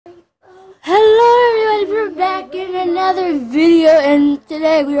another video, and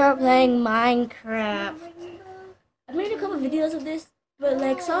today we are playing Minecraft. I've made a couple videos of this, but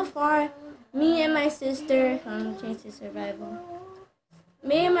like so far, me and my sister, change to survival.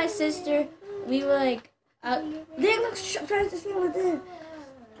 Me and my sister, we were like,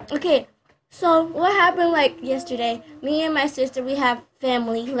 okay, so what happened like yesterday, me and my sister, we have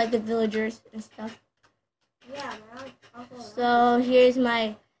family, like the villagers and stuff. Yeah, man. So here's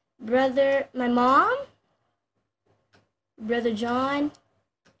my brother, my mom, brother John,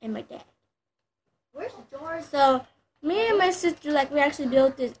 and my dad. Where's George? So me and my sister, like, we actually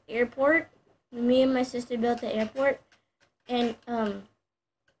built this airport. Me and my sister built the airport, and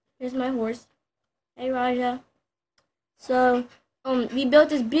here's my horse. Hey Raja. So we built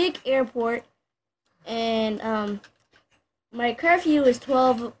this big airport, and my curfew is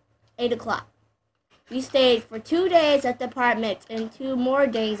 8 o'clock. We stayed for 2 days at the apartment and 2 more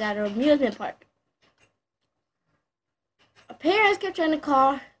days at our amusement park. Our parents kept trying to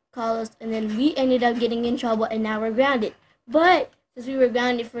call us, and then we ended up getting in trouble, and now we're grounded. But since we were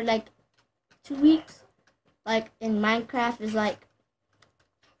grounded for like 2 weeks, like in Minecraft is like,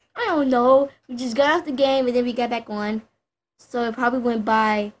 I don't know, we just got off the game and then we got back on. So it probably went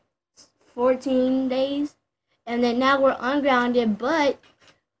by 14 days. And then now we're ungrounded, but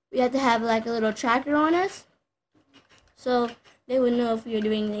we have to have like a little tracker on us, so they would know if we were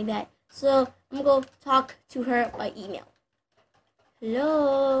doing anything bad. So I'm gonna go talk to her by email.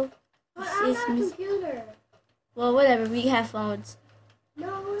 Hello. But I have a computer. Well, whatever. We have phones.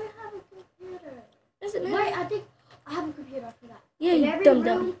 No, we have a computer. Doesn't matter. Wait, I think I have a computer. I forgot. Yeah, in you every dumb room,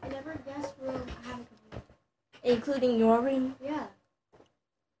 dumb. in every guest room, I have a computer. Including your room. Yeah.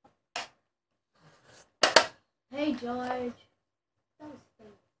 Hey, George. Don't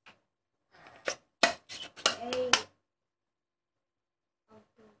stink. Hey.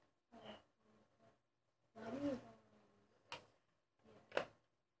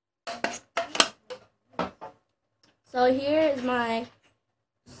 So here is my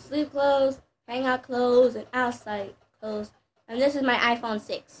sleep clothes, hangout clothes, and outside clothes. And this is my iPhone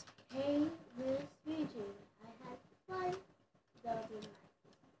 6. Hey, Miss Fiji, I had fun the other night.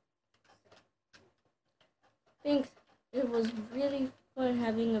 I think it was really fun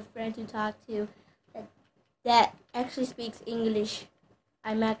having a friend to talk to that actually speaks English.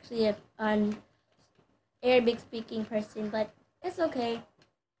 I'm actually an Arabic speaking person, but it's okay.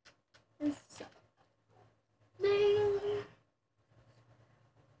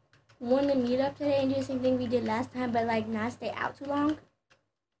 Want to meet up today and do the same thing we did last time, but like not stay out too long?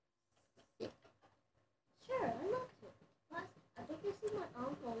 Sure, I'd love to. Plus, I think I see my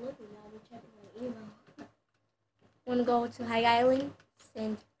uncle looking at me checking my email. Want to go to High Island?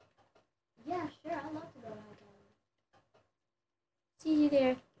 And yeah, sure, I'd love to go to High Island. see you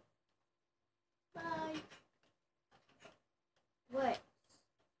there. Bye. What?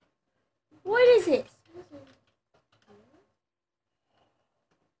 What is it?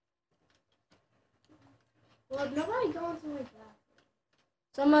 Well, nobody going to like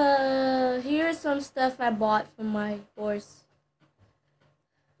that. Here's some stuff I bought from my horse.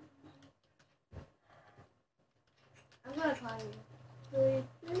 I'm gonna call you. Wait,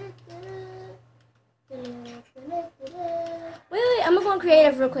 I'm gonna go on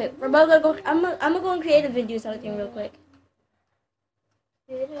creative real quick. I'm gonna go on creative and do something real quick.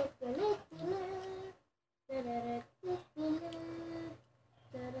 I'm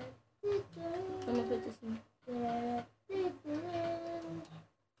gonna put this in.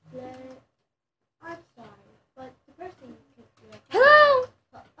 I'm sorry, but the person Hello?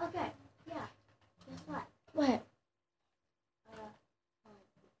 okay, yeah. Guess what? What?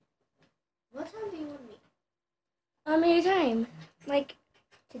 What time do you want me? Anytime. Like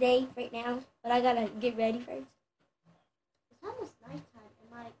today, right now. But I gotta get ready first. It's almost nighttime, and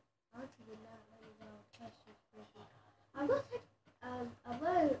my auntie did not let me know. I'm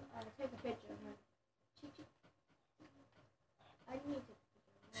gonna take a picture of her. I need to.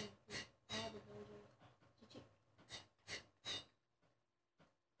 All the villagers.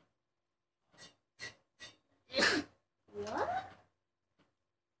 What?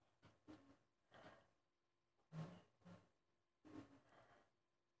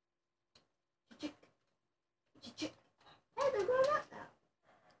 Hey, they're grown up now.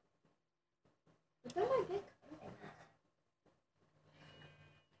 But they're my big cousins.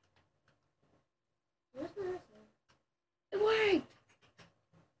 Where's my husband? It worked.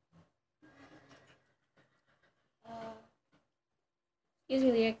 Excuse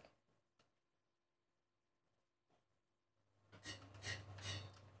me, Lyric.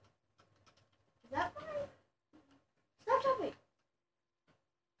 Is that fine? Stop jumping.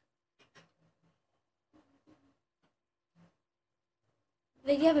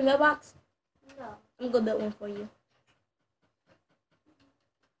 Did you have a mailbox? No. I'm gonna build one for you.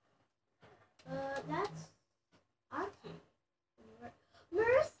 That's Auntie.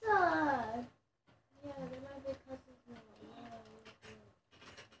 Marissa! Yeah, they're my big cousins now.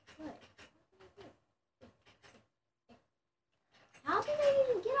 What? How did they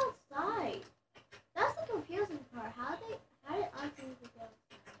even get outside? That's the confusing part. How did Auntie even get outside?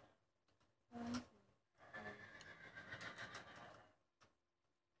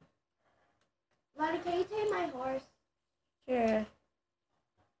 Lottie, can you tame my horse? Sure.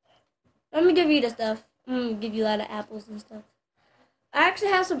 Let me give you the stuff. I'm gonna give you a lot of apples and stuff. I actually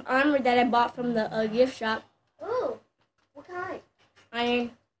have some armor that I bought from the gift shop. Ooh, what kind?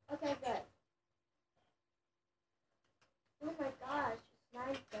 Iron. Okay, good. Oh my gosh,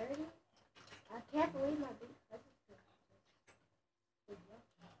 it's 9:30. I can't believe my big cousin's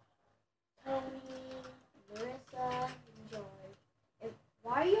Tony, Marissa, and George. And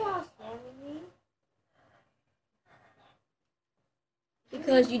why are you all storming me?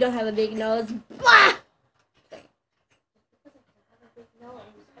 Because you don't have a big nose. Because Blah! I have a big nose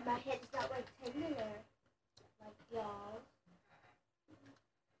and my head's not rectangular like y'all.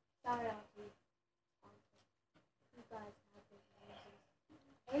 Sorry, Auntie. You guys have big noses.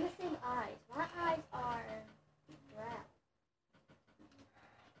 And the same eyes. My eyes are brown.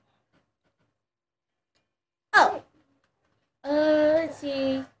 Oh. Let's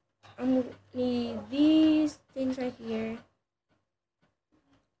see. I'm gonna need these things right here.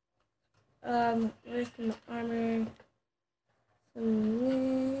 Where's some armor? Some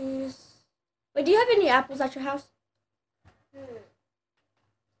this. Wait, do you have any apples at your house? Let's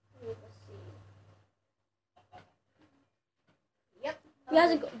see. Yep. You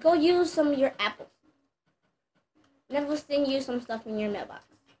guys go use some of your apples. Never send you some stuff in your mailbox.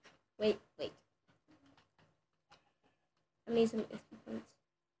 Wait. I need some extra points.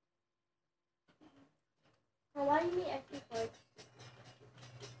 Well, why do you need extra points?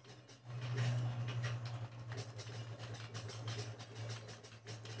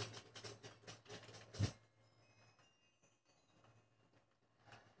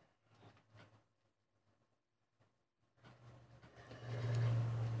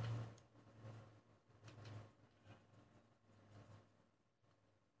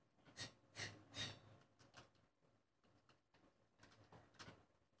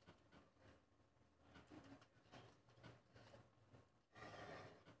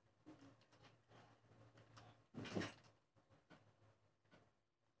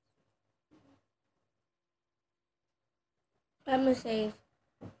 I'm gonna save.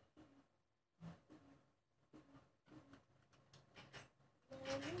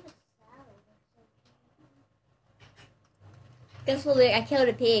 Guess what? I killed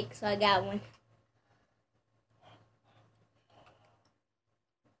a pig, so I got one.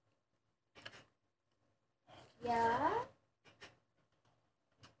 Yeah.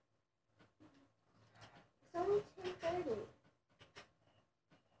 It's only 10:30.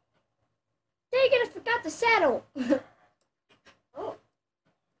 Dang it! I forgot the saddle. Oh.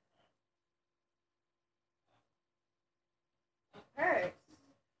 It hurts.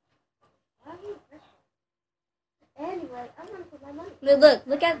 Why do you hurt? Anyway, I'm gonna put my money. Look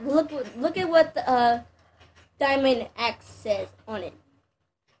at what the diamond axe says on it.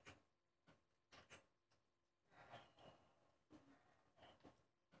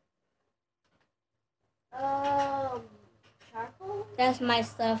 Charcoal? That's my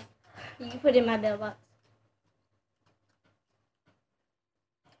stuff. You can put it in my mailbox.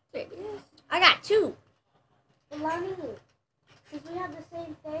 There it is. I got two. Lonnie, since we have the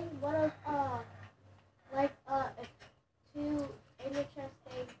same thing, what if, if two inner chest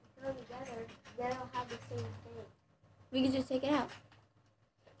things go together, they don't have the same thing? We can just take it out.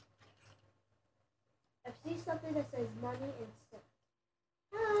 I see something that says money and stuff.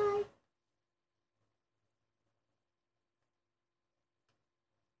 Hi!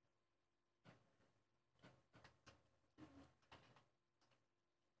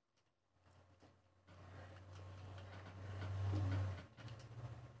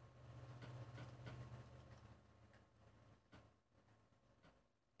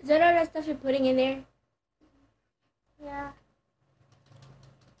 Is that all that stuff you're putting in there? Yeah.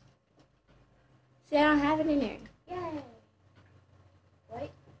 See, I don't have it in there. Yay!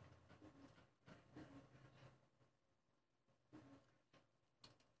 Wait.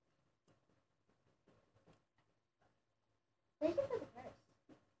 Thank you for the purse.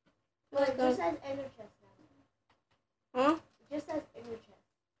 Well, it just says inner chest now. Huh? It just says inner chest.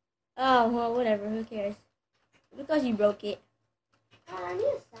 Oh, well, whatever. Who cares? Because you broke it. Oh, I need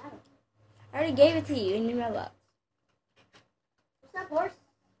a saddle. I already gave it to you in your mailbox. What's that horse?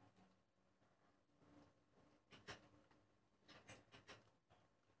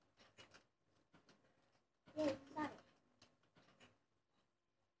 Yeah, got it.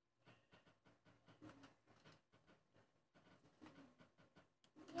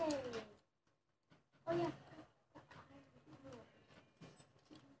 Yay. Oh yeah.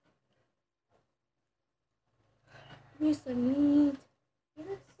 Here's the meat. You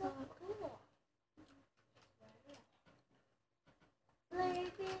look so cool.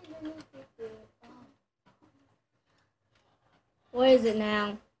 What is it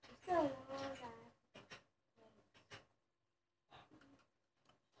now? Yo,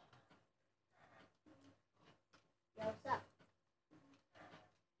 what's up?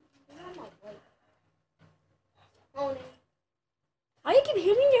 You're on my way. Own it. Why you keep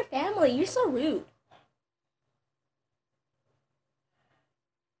hitting your family? You're so rude.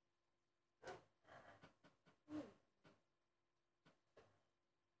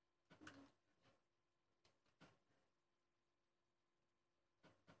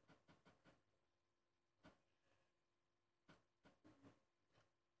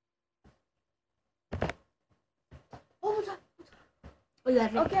 Hold on. Oh, yeah.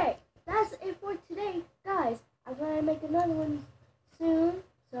 Okay, that's it for today, guys. I'm gonna make another one soon.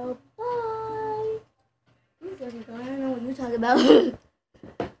 So bye. I don't know what you're talking about.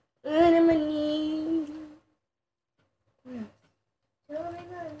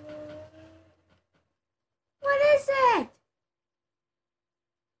 What is it?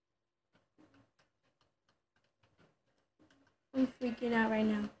 I'm freaking out right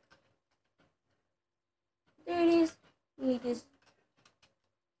now. There it is. Let me just.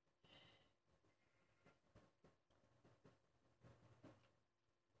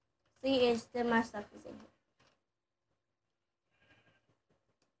 See, it's still my stuff is in here.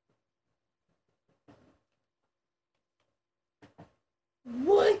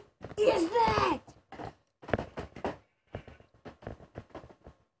 What is that?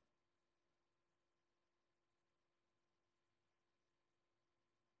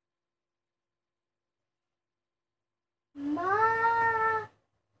 Ma.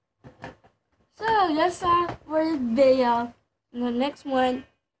 So that's all for this video. And the next one,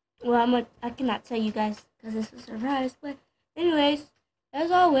 well, I cannot tell you guys because it's a surprise. But anyways,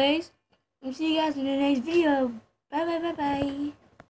 as always, we'll see you guys in the next video. Bye bye bye bye.